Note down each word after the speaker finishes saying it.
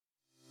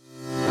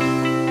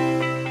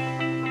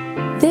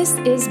This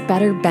is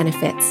Better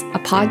Benefits, a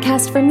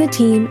podcast from the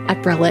team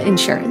at Brella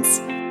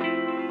Insurance.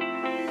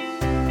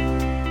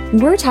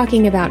 We're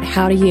talking about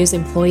how to use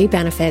employee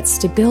benefits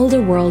to build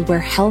a world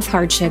where health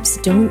hardships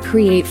don't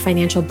create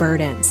financial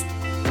burdens.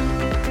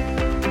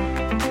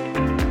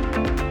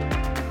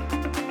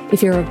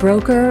 If you're a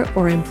broker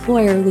or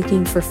employer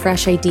looking for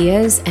fresh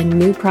ideas and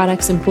new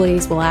products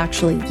employees will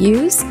actually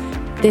use,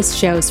 this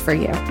show's for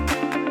you.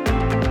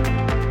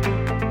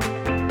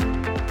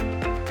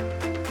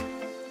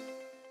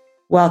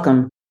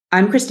 Welcome.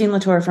 I'm Christine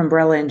Latour from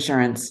Brella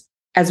Insurance.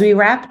 As we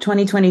wrap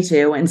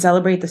 2022 and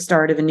celebrate the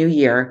start of a new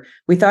year,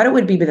 we thought it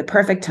would be the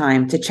perfect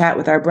time to chat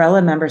with our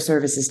Brella member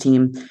services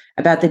team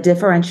about the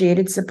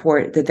differentiated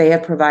support that they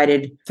have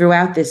provided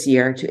throughout this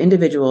year to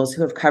individuals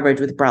who have coverage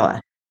with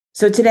Brella.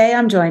 So today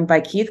I'm joined by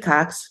Keith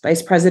Cox,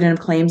 Vice President of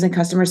Claims and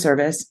Customer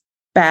Service,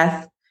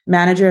 Beth,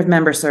 Manager of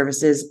Member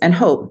Services, and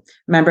Hope,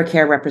 Member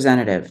Care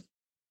Representative.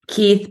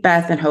 Keith,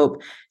 Beth, and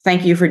Hope,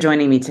 thank you for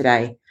joining me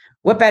today.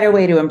 What better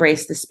way to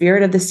embrace the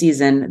spirit of the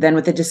season than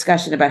with a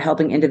discussion about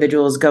helping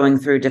individuals going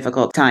through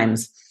difficult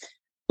times?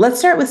 Let's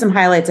start with some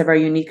highlights of our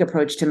unique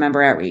approach to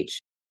member outreach.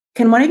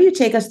 Can one of you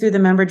take us through the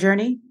member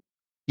journey?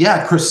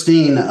 Yeah,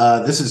 Christine,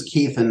 this is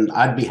Keith, and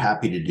I'd be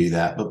happy to do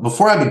that. But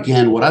before I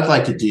begin, what I'd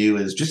like to do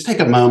is just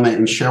take a moment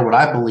and share what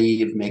I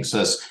believe makes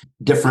us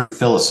different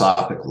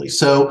philosophically.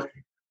 So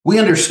we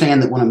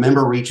understand that when a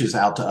member reaches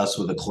out to us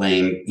with a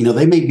claim,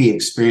 they may be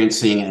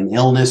experiencing an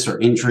illness or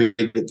injury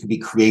that could be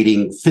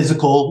creating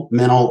physical,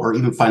 mental, or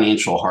even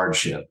financial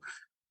hardship.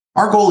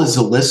 Our goal is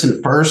to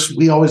listen first.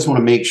 We always want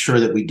to make sure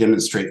that we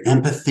demonstrate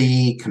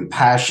empathy,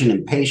 compassion,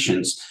 and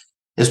patience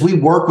as we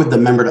work with the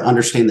member to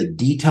understand the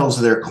details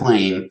of their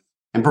claim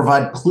and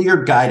provide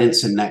clear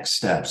guidance and next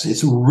steps.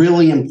 It's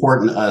really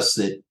important to us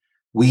that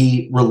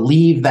we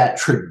relieve that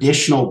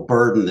traditional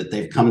burden that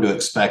they've come to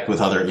expect with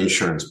other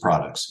insurance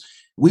products.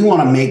 We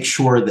want to make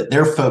sure that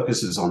their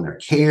focus is on their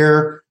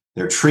care,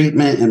 their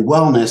treatment, and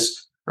wellness,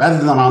 rather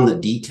than on the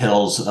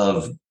details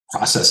of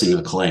processing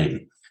a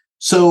claim.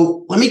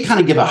 So let me kind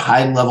of give a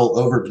high-level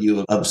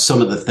overview of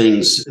some of the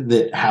things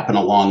that happen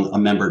along a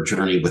member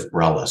journey with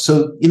Brella.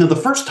 So, the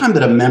first time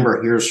that a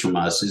member hears from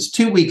us is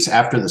 2 weeks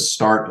after the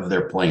start of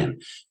their plan.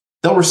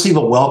 They'll receive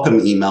a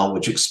welcome email,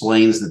 which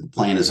explains that the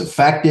plan is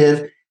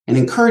effective and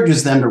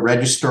encourages them to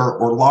register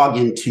or log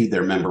into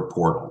their member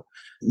portal.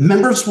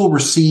 Members will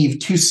receive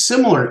 2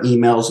 similar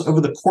emails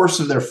over the course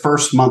of their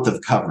first month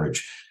of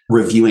coverage,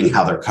 reviewing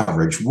how their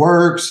coverage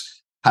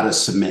works, how to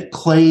submit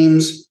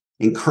claims,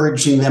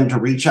 encouraging them to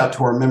reach out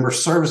to our member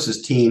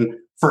services team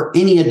for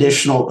any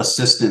additional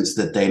assistance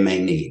that they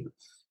may need.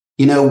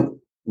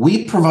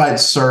 We provide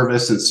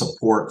service and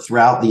support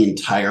throughout the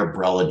entire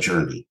Brella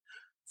journey,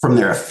 from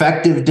their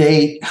effective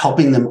date,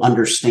 helping them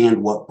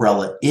understand what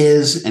Brella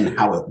is and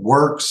how it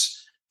works,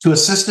 to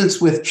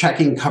assistance with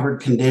checking covered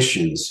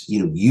conditions,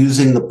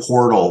 using the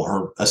portal,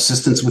 or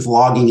assistance with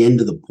logging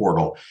into the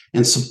portal,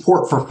 and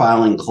support for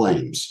filing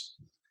claims.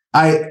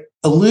 I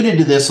alluded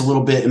to this a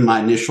little bit in my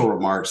initial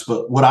remarks,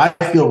 but what I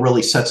feel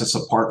really sets us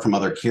apart from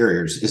other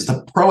carriers is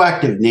the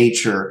proactive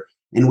nature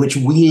in which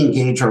we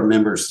engage our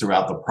members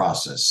throughout the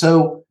process.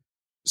 So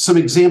some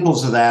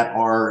examples of that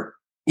are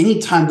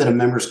anytime that a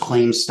member's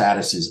claim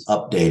status is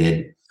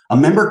updated, a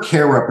member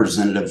care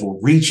representative will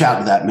reach out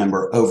to that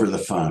member over the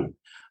phone.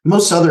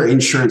 Most other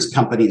insurance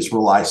companies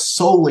rely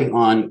solely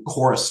on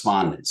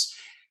correspondence.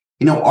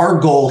 Our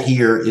goal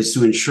here is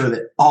to ensure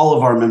that all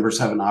of our members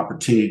have an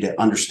opportunity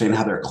to understand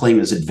how their claim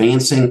is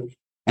advancing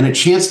and a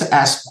chance to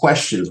ask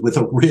questions with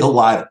a real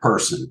live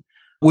person,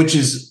 which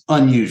is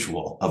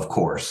unusual, of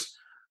course.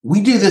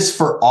 We do this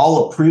for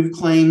all approved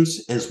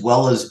claims as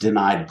well as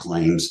denied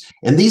claims.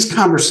 And these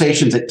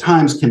conversations at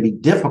times can be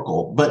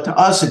difficult, but to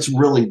us, it's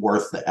really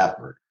worth the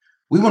effort.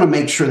 We want to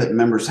make sure that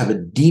members have a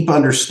deep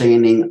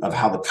understanding of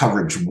how the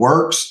coverage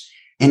works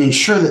and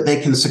ensure that they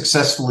can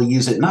successfully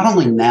use it not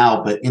only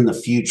now, but in the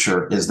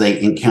future as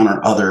they encounter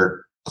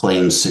other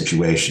claims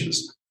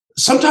situations.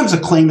 Sometimes a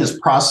claim is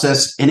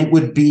processed and it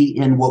would be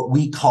in what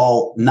we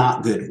call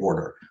not good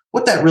order.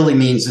 What that really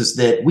means is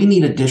that we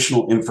need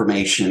additional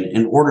information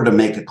in order to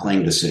make a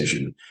claim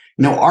decision.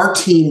 Our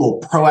team will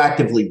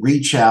proactively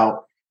reach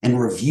out and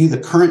review the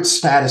current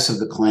status of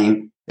the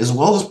claim, as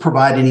well as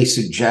provide any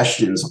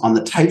suggestions on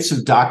the types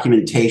of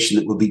documentation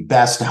that would be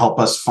best to help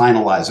us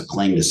finalize a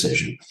claim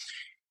decision.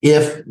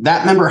 If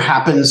that member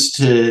happens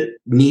to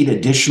need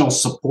additional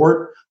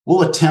support,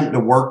 we'll attempt to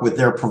work with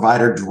their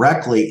provider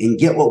directly and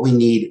get what we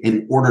need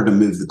in order to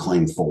move the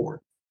claim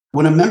forward.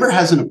 When a member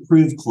has an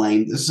approved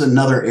claim, this is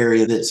another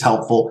area that's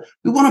helpful.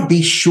 We want to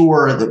be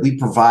sure that we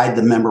provide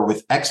the member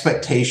with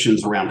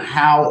expectations around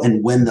how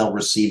and when they'll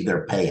receive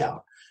their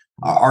payout.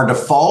 Our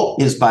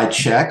default is by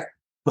check,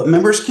 but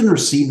members can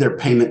receive their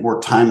payment more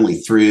timely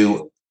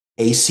through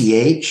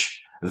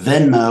ACH,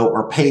 Venmo,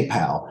 or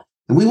PayPal.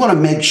 And we want to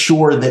make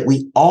sure that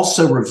we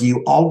also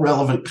review all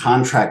relevant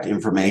contract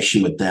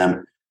information with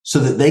them so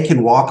that they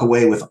can walk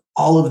away with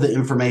all of the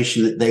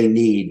information that they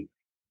need,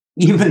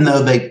 even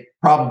though they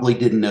probably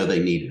didn't know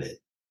they needed it.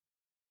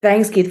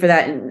 Thanks, Keith, for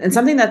that. And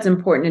something that's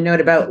important to note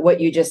about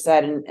what you just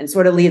said and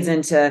sort of leads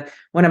into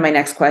one of my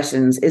next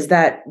questions is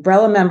that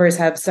Brella members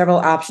have several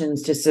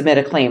options to submit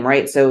a claim,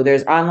 right? So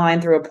there's online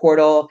through a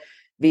portal,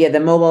 via the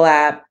mobile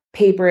app,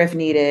 paper if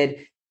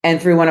needed, and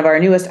through one of our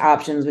newest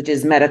options, which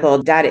is medical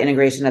data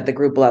integration at the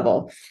group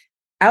level.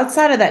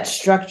 Outside of that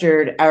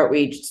structured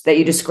outreach that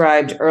you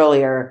described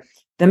earlier,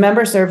 the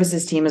member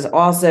services team is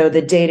also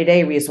the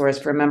day-to-day resource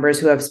for members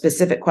who have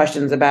specific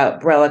questions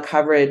about Brella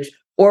coverage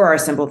or our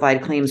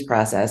simplified claims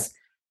process.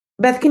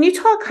 Beth, can you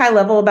talk high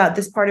level about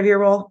this part of your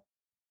role?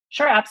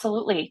 Sure,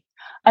 absolutely.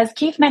 As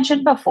Keith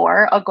mentioned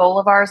before, a goal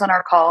of ours on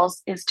our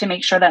calls is to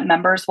make sure that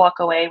members walk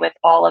away with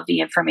all of the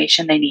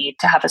information they need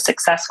to have a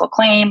successful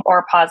claim or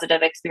a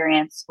positive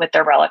experience with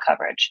their Brella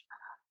coverage.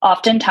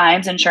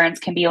 Oftentimes, insurance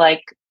can be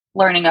like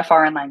learning a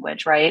foreign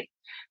language, right?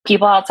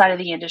 People outside of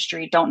the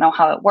industry don't know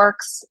how it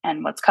works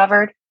and what's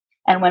covered.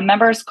 And when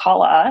members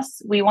call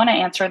us, we want to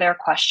answer their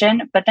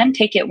question, but then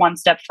take it one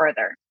step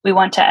further. We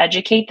want to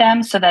educate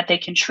them so that they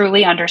can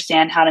truly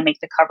understand how to make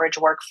the coverage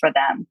work for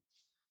them.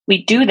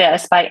 We do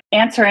this by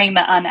answering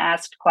the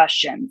unasked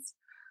questions.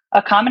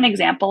 A common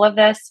example of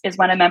this is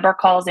when a member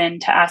calls in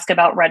to ask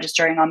about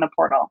registering on the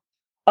portal.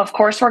 Of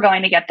course, we're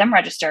going to get them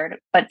registered,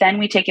 but then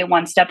we take it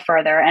one step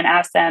further and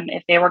ask them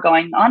if they were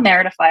going on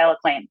there to file a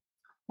claim.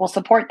 We'll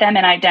support them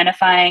in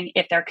identifying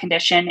if their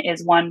condition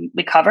is one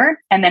we cover,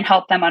 and then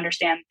help them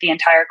understand the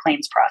entire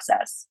claims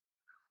process.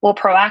 We'll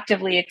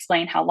proactively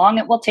explain how long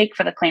it will take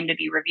for the claim to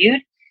be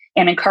reviewed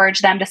and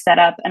encourage them to set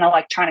up an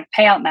electronic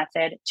payout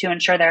method to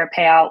ensure their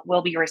payout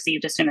will be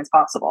received as soon as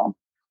possible.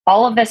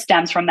 All of this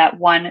stems from that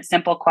one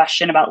simple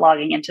question about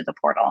logging into the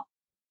portal.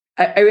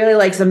 I really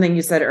like something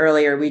you said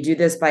earlier. We do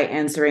this by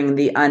answering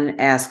the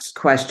unasked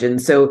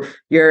questions. So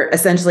you're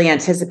essentially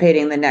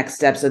anticipating the next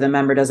step so the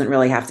member doesn't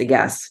really have to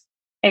guess.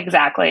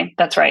 Exactly.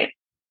 That's right.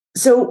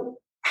 So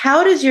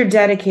how does your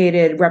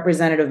dedicated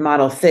representative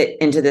model fit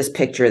into this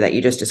picture that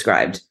you just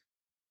described?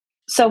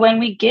 So when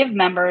we give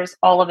members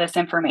all of this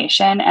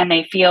information and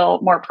they feel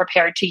more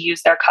prepared to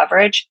use their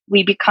coverage,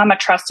 we become a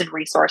trusted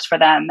resource for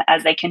them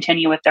as they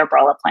continue with their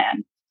Brella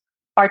plan.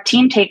 Our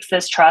team takes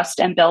this trust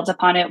and builds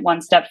upon it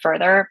one step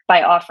further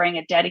by offering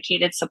a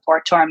dedicated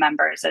support to our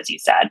members, as you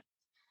said.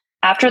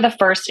 After the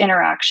first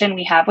interaction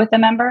we have with the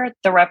member,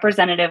 the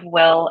representative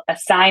will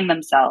assign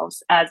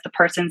themselves as the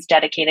person's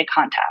dedicated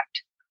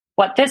contact.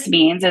 What this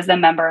means is the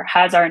member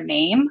has our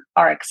name,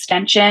 our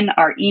extension,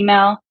 our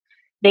email.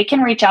 They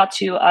can reach out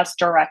to us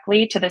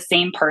directly to the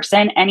same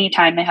person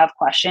anytime they have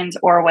questions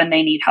or when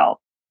they need help.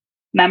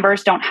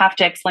 Members don't have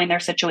to explain their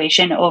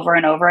situation over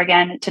and over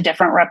again to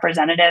different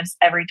representatives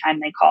every time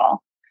they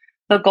call.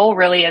 The goal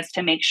really is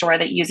to make sure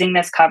that using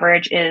this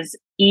coverage is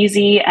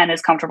easy and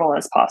as comfortable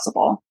as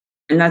possible.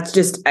 And that's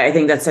just, I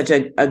think that's such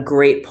a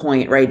great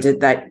point, right?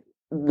 That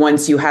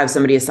once you have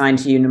somebody assigned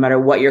to you, no matter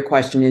what your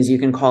question is, you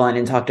can call in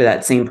and talk to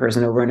that same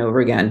person over and over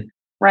again.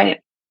 Right.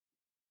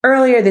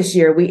 Earlier this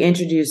year, we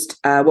introduced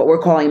what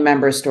we're calling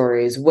member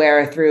stories,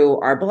 where through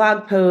our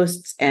blog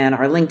posts and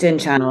our LinkedIn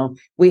channel,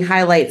 we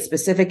highlight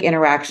specific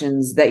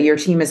interactions that your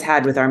team has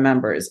had with our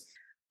members.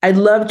 I'd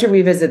love to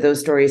revisit those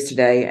stories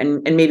today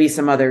and maybe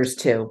some others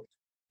too.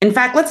 In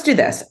fact, let's do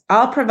this.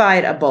 I'll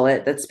provide a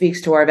bullet that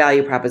speaks to our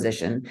value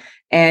proposition,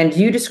 and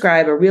you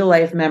describe a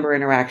real-life member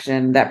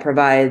interaction that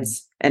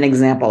provides an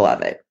example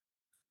of it.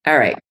 All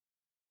right.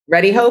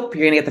 Ready, Hope?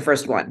 You're going to get the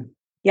first one.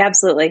 Yeah,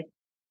 absolutely.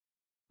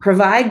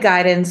 Provide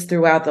guidance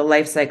throughout the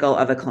life cycle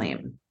of a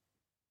claim.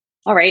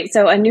 All right.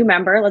 So a new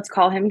member, let's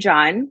call him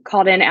John,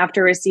 called in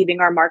after receiving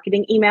our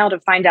marketing email to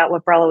find out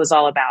what Brella was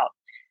all about.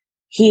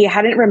 He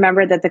hadn't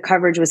remembered that the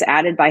coverage was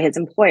added by his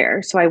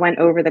employer, so I went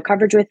over the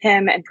coverage with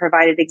him and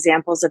provided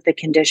examples of the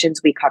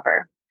conditions we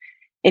cover.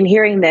 In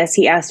hearing this,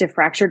 he asked if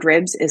fractured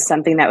ribs is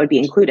something that would be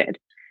included.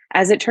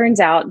 As it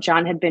turns out,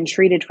 John had been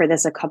treated for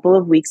this a couple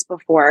of weeks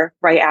before,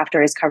 right after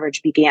his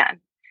coverage began.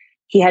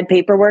 He had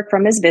paperwork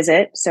from his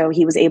visit, so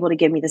he was able to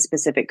give me the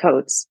specific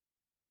codes.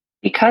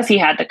 Because he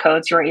had the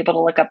codes, you were able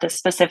to look up the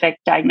specific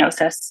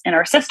diagnosis in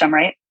our system,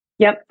 right?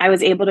 Yep, I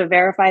was able to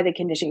verify the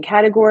condition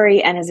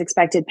category and his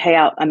expected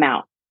payout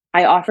amount.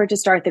 I offered to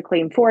start the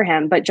claim for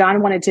him, but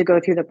John wanted to go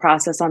through the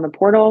process on the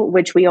portal,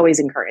 which we always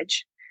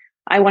encourage.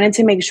 I wanted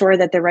to make sure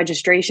that the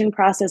registration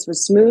process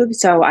was smooth,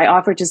 so I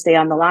offered to stay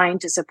on the line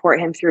to support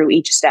him through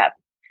each step.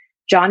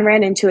 John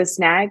ran into a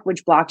snag,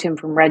 which blocked him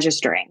from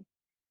registering.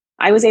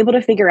 I was able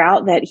to figure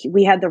out that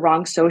we had the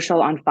wrong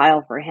social on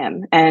file for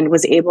him and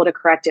was able to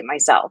correct it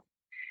myself.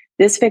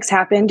 This fix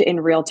happened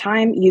in real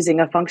time using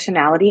a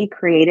functionality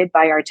created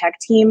by our tech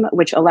team,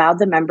 which allowed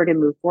the member to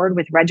move forward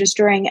with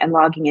registering and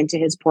logging into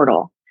his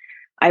portal.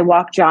 I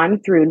walked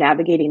John through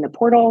navigating the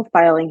portal,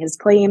 filing his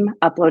claim,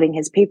 uploading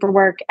his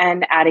paperwork,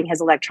 and adding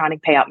his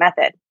electronic payout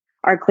method.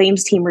 Our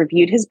claims team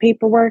reviewed his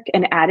paperwork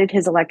and added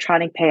his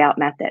electronic payout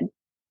method.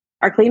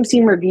 Our claims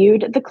team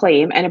reviewed the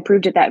claim and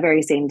approved it that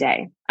very same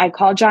day. I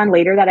called John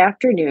later that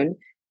afternoon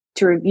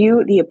to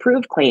review the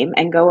approved claim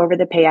and go over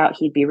the payout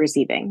he'd be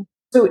receiving.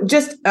 So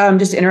just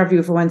to interrupt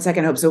you for 1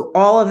 second, Hope. So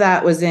all of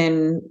that was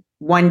in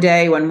one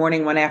day, one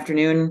morning, one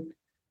afternoon?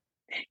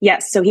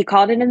 Yes. So he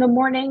called in the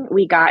morning.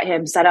 We got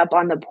him set up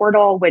on the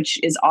portal, which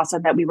is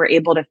awesome that we were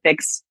able to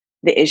fix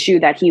the issue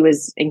that he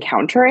was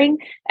encountering.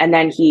 And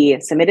then he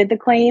submitted the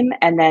claim,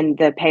 and then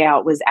the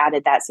payout was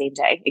added that same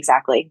day.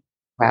 Exactly.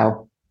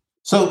 Wow.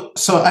 So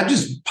I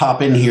just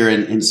pop in here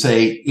and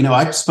say,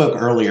 I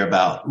spoke earlier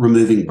about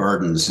removing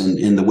burdens and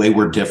in the way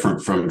we're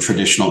different from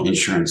traditional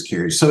insurance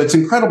carriers. So it's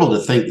incredible to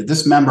think that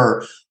this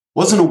member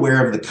wasn't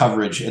aware of the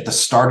coverage at the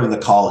start of the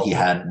call he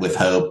had with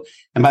Hope.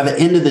 And by the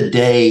end of the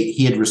day,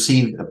 he had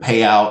received a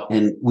payout,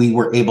 and we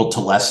were able to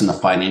lessen the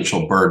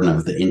financial burden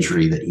of the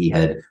injury that he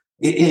had.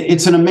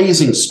 It's an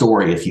amazing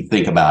story if you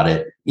think about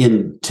it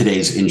in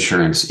today's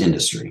insurance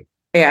industry.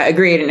 Yeah,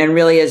 agreed. And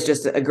really is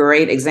just a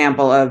great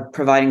example of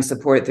providing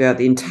support throughout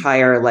the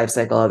entire life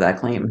cycle of that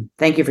claim.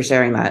 Thank you for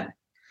sharing that.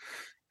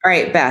 All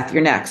right, Beth,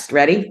 you're next.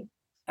 Ready?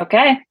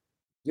 Okay.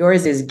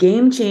 Yours is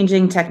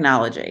game-changing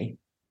technology.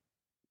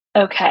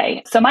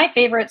 Okay. So my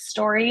favorite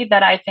story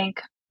that I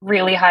think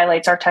really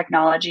highlights our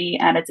technology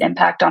and its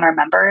impact on our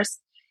members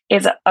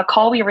is a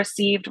call we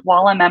received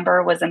while a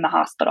member was in the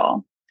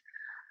hospital.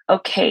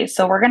 Okay,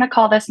 so we're going to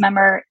call this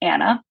member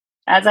Anna.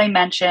 As I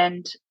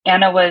mentioned,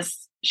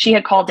 she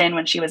had called in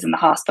when she was in the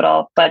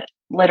hospital, but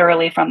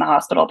literally from the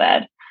hospital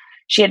bed.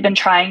 She had been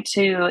trying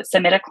to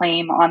submit a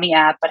claim on the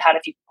app, but had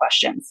a few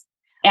questions.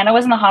 Anna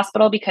was in the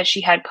hospital because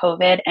she had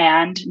COVID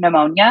and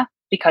pneumonia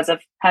because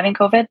of having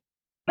COVID.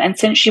 And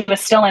since she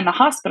was still in the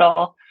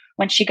hospital,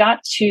 when she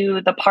got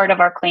to the part of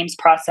our claims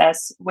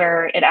process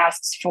where it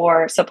asks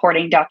for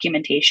supporting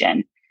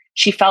documentation,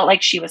 she felt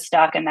like she was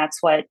stuck, and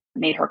that's what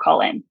made her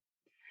call in.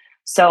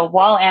 So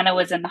while Anna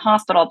was in the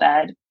hospital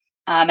bed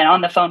and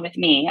on the phone with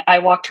me, I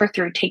walked her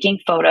through taking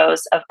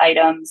photos of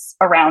items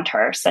around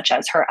her, such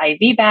as her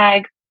IV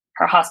bag,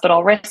 her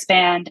hospital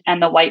wristband,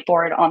 and the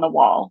whiteboard on the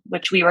wall,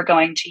 which we were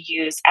going to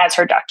use as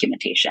her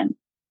documentation.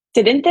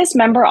 Didn't this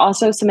member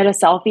also submit a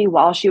selfie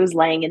while she was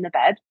laying in the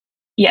bed?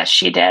 Yes,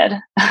 she did.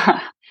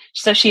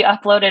 So she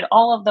uploaded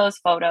all of those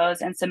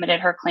photos and submitted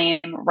her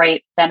claim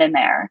right then and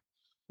there.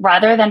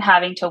 Rather than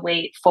having to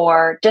wait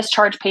for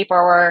discharge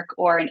paperwork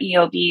or an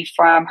EOB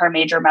from her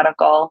major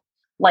medical,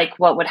 like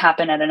what would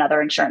happen at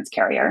another insurance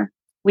carrier,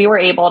 we were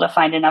able to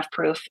find enough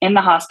proof in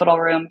the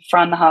hospital room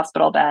from the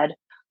hospital bed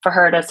for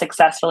her to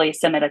successfully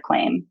submit a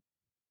claim.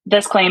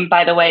 This claim,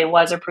 by the way,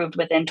 was approved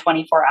within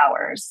 24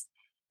 hours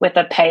with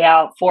a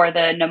payout for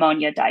the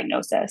pneumonia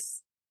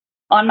diagnosis.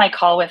 On my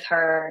call with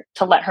her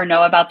to let her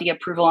know about the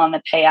approval on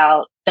the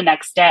payout the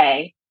next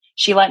day,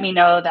 she let me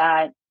know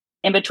that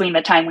in between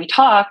the time we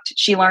talked,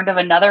 she learned of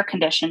another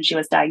condition she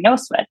was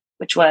diagnosed with,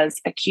 which was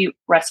acute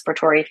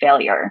respiratory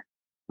failure,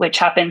 which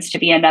happens to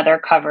be another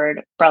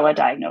covered BRELA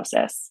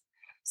diagnosis.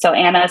 So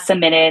Anna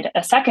submitted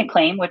a second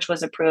claim, which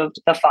was approved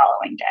the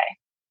following day.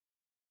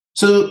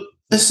 So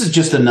this is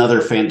just another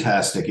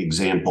fantastic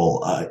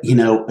example,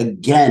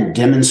 again,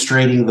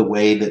 demonstrating the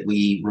way that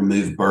we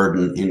remove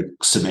burden in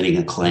submitting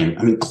a claim.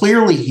 I mean,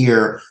 clearly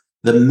here,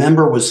 the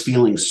member was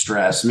feeling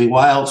stress. I mean,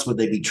 why else would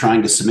they be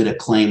trying to submit a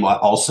claim while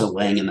also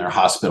laying in their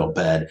hospital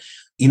bed?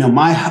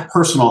 My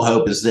personal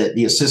hope is that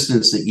the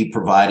assistance that you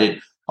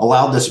provided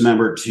allowed this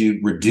member to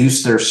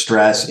reduce their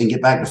stress and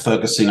get back to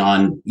focusing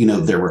on,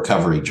 their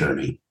recovery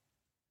journey.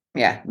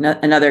 Yeah,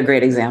 another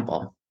great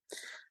example.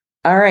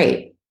 All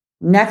right,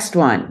 next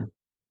one.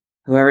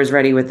 Whoever's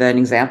ready with an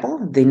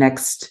example, the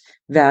next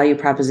value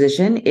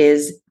proposition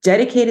is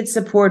dedicated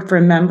support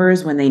for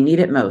members when they need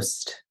it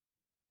most.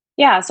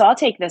 Yeah, so I'll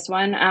take this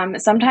one.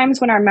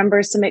 Sometimes when our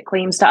members submit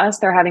claims to us,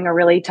 they're having a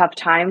really tough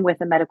time with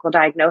a medical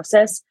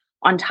diagnosis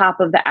on top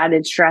of the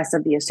added stress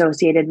of the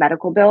associated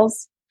medical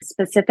bills. A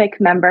specific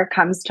member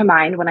comes to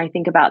mind when I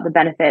think about the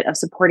benefit of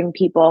supporting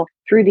people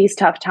through these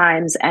tough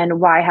times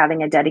and why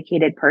having a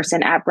dedicated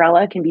person at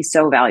BRELA can be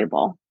so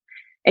valuable.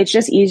 It's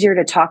just easier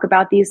to talk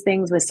about these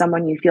things with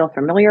someone you feel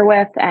familiar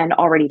with and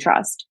already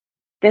trust.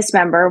 This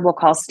member we'll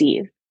call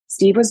Steve.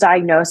 Steve was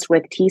diagnosed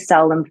with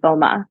T-cell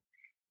lymphoma.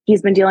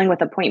 He's been dealing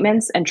with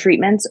appointments and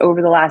treatments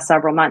over the last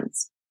several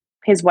months.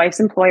 His wife's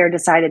employer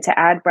decided to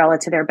add BRELA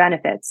to their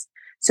benefits,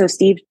 so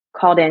Steve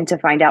called in to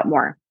find out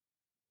more.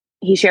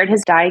 He shared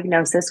his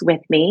diagnosis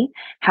with me,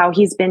 how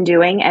he's been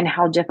doing, and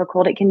how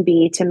difficult it can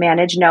be to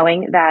manage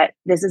knowing that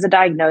this is a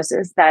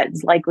diagnosis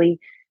that's likely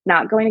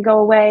not going to go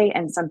away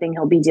and something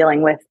he'll be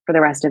dealing with for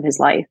the rest of his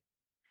life.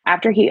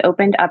 After he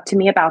opened up to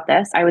me about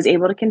this, I was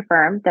able to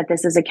confirm that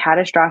this is a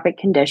catastrophic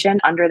condition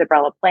under the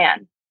BRELA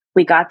plan.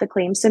 We got the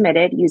claim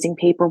submitted using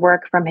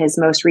paperwork from his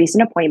most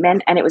recent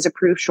appointment, and it was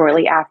approved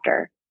shortly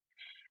after.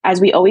 As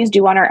we always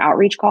do on our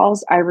outreach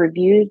calls, I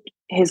reviewed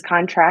his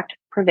contract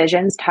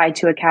provisions tied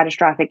to a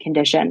catastrophic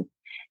condition.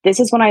 This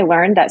is when I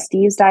learned that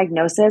Steve's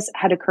diagnosis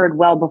had occurred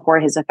well before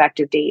his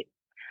effective date.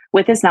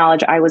 With this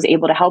knowledge, I was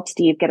able to help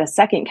Steve get a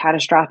second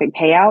catastrophic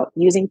payout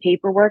using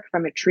paperwork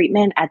from a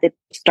treatment at the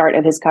start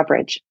of his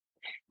coverage.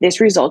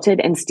 This resulted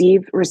in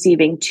Steve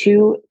receiving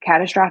 2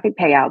 catastrophic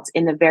payouts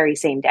in the very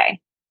same day.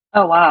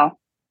 Oh, wow.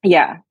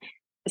 Yeah.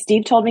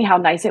 Steve told me how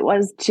nice it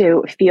was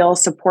to feel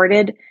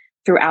supported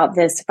throughout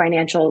this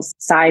financial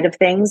side of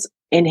things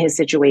in his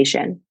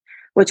situation.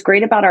 What's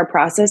great about our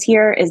process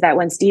here is that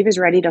when Steve is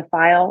ready to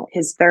file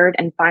his third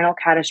and final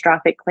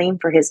catastrophic claim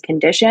for his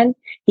condition,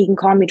 he can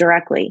call me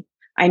directly.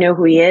 I know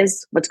who he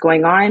is, what's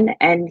going on,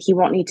 and he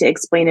won't need to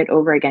explain it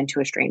over again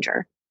to a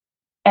stranger.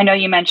 I know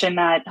you mentioned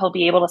that he'll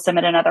be able to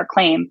submit another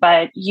claim,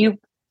 but you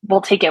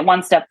will take it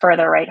one step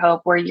further, right,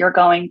 Hope, where you're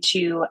going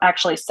to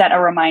actually set a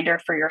reminder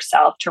for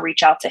yourself to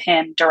reach out to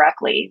him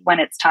directly when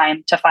it's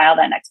time to file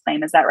that next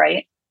claim. Is that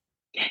right?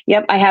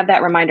 Yep, I have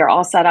that reminder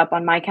all set up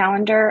on my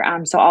calendar.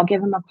 So I'll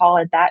give him a call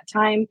at that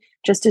time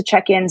just to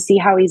check in, see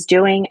how he's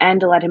doing, and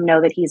to let him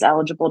know that he's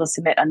eligible to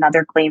submit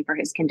another claim for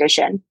his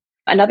condition.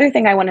 Another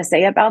thing I want to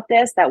say about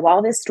this, that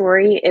while this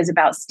story is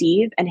about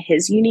Steve and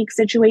his unique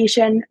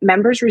situation,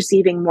 members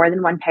receiving more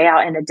than one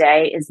payout in a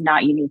day is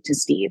not unique to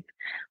Steve.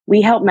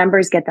 We help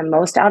members get the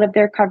most out of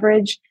their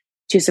coverage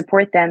to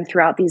support them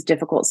throughout these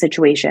difficult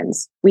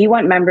situations. We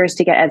want members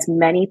to get as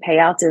many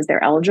payouts as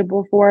they're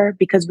eligible for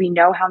because we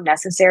know how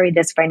necessary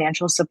this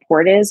financial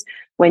support is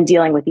when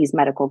dealing with these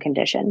medical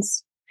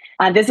conditions.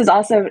 This is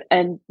also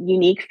a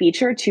unique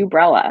feature to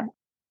Brella.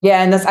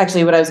 Yeah, and that's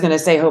actually what I was going to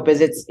say, Hope, is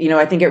it's,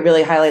 I think it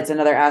really highlights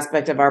another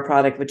aspect of our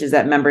product, which is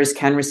that members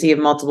can receive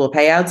multiple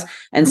payouts.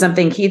 And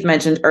something Keith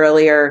mentioned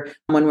earlier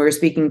when we were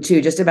speaking to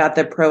just about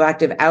the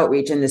proactive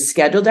outreach and the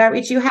scheduled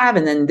outreach you have.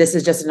 And then this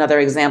is just another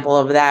example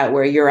of that,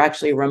 where you're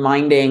actually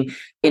reminding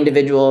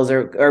individuals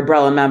or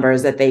Brella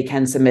members that they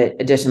can submit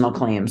additional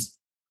claims.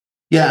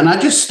 Yeah, and I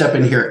just step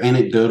in here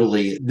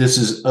anecdotally. This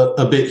is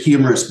a bit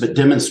humorous, but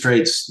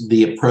demonstrates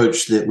the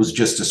approach that was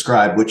just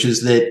described, which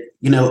is that,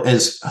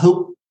 as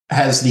Hope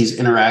has these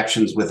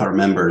interactions with our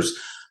members.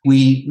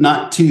 We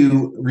not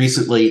too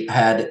recently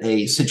had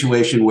a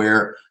situation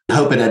where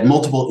Hope had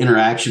multiple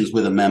interactions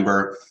with a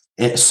member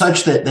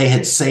such that they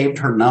had saved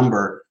her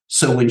number.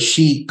 So when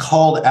she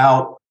called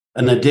out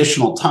an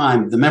additional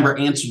time, the member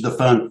answered the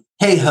phone,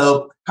 "Hey,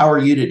 Hope, how are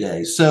you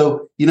today?"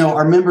 So,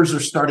 our members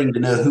are starting to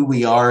know who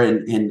we are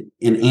and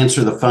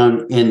answer the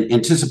phone in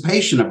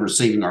anticipation of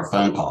receiving our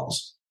phone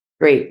calls.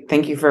 Great.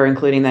 Thank you for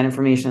including that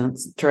information.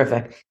 It's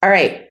terrific. All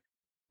right.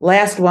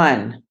 Last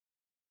one.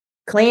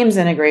 Claims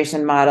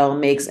integration model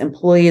makes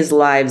employees'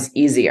 lives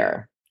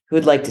easier.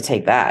 Who'd like to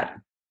take that?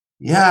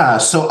 Yeah,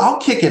 so I'll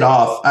kick it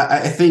off.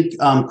 I think,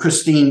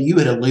 Christine, you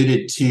had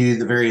alluded to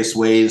the various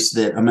ways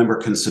that a member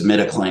can submit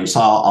a claim. So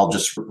I'll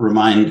just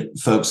remind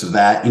folks of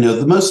that.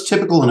 The most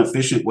typical and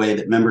efficient way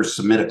that members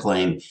submit a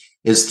claim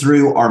is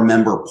through our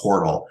member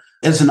portal.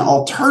 As an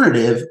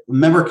alternative, a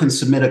member can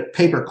submit a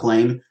paper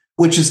claim,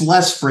 which is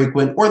less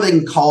frequent, or they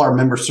can call our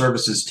member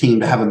services team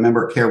to have a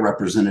member care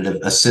representative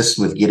assist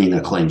with getting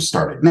a claim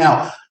started.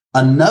 Now,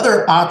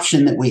 another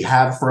option that we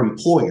have for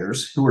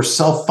employers who are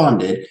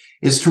self-funded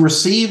is to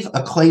receive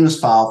a claims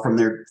file from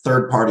their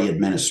third-party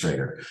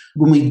administrator.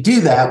 When we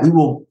do that, we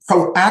will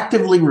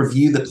proactively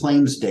review the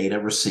claims data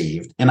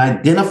received and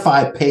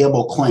identify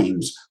payable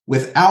claims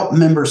without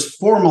members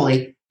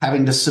formally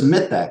having to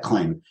submit that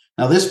claim.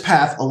 Now, this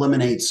path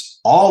eliminates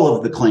all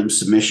of the claim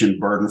submission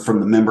burden from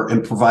the member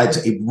and provides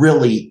a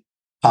really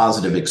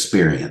positive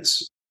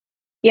experience.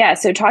 Yeah,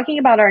 so talking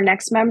about our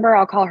next member,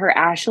 I'll call her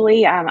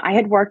Ashley. I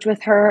had worked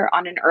with her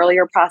on an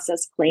earlier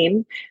process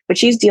claim, but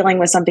she's dealing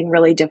with something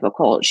really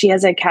difficult. She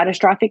has a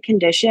catastrophic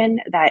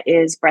condition that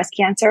is breast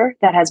cancer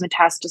that has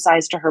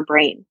metastasized to her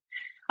brain.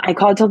 I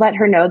called to let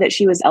her know that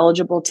she was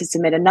eligible to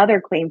submit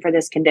another claim for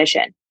this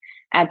condition.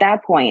 At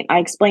that point, I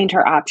explained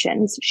her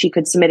options. She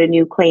could submit a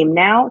new claim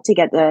now to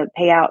get the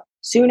payout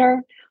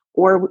sooner,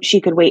 or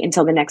she could wait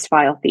until the next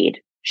file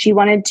feed. She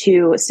wanted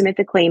to submit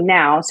the claim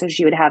now so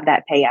she would have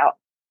that payout.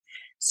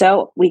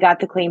 So we got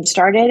the claim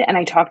started and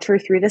I talked her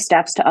through the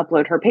steps to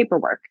upload her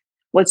paperwork.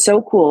 What's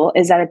so cool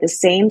is that at the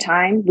same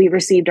time, we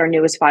received our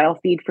newest file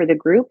feed for the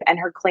group and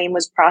her claim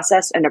was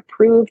processed and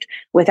approved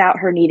without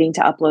her needing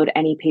to upload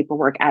any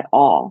paperwork at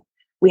all.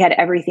 We had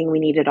everything we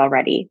needed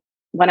already.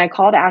 When I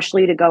called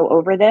Ashley to go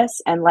over this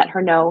and let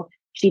her know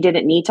she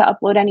didn't need to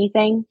upload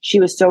anything, she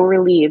was so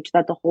relieved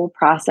that the whole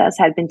process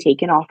had been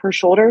taken off her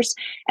shoulders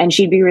and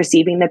she'd be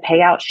receiving the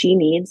payout she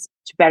needs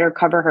to better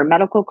cover her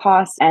medical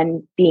costs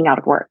and being out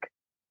of work.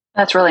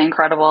 That's really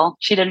incredible.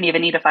 She didn't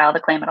even need to file the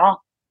claim at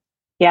all.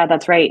 Yeah,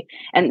 that's right.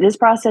 And this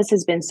process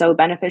has been so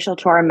beneficial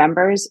to our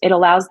members. It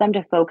allows them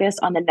to focus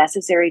on the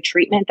necessary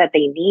treatment that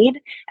they need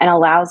and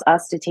allows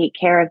us to take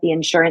care of the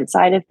insurance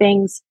side of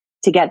things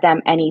to get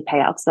them any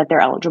payouts that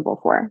they're eligible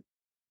for.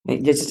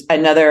 Just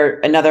another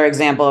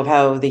example of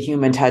how the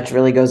human touch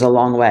really goes a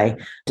long way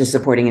to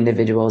supporting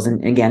individuals.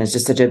 And again, it's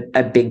just such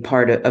a big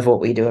part of what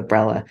we do at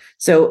Brella.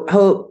 So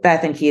Hope,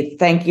 Beth, and Keith,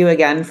 thank you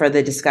again for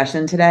the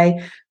discussion today.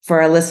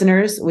 For our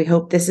listeners, we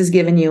hope this has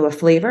given you a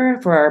flavor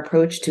for our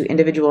approach to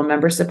individual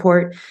member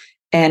support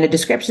and a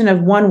description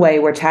of one way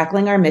we're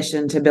tackling our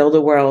mission to build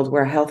a world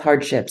where health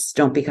hardships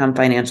don't become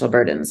financial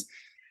burdens.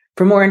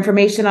 For more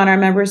information on our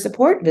member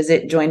support,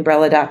 visit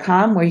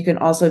joinbrella.com, where you can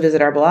also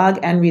visit our blog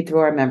and read through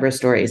our member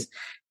stories.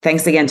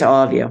 Thanks again to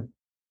all of you.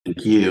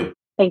 Thank you.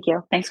 Thank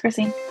you. Thanks,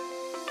 Christine.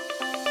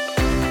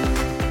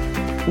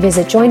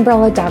 Visit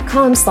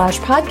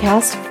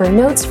joinbrella.com/podcast for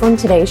notes from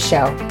today's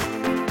show.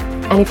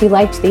 And if you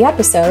liked the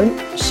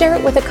episode, share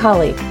it with a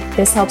colleague.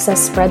 This helps us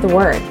spread the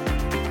word.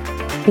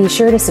 Be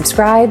sure to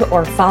subscribe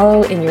or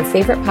follow in your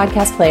favorite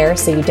podcast player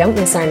so you don't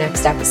miss our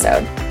next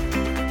episode.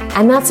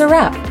 And that's a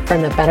wrap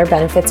from the Better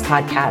Benefits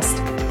Podcast.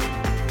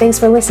 Thanks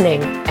for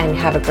listening and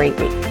have a great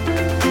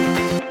week.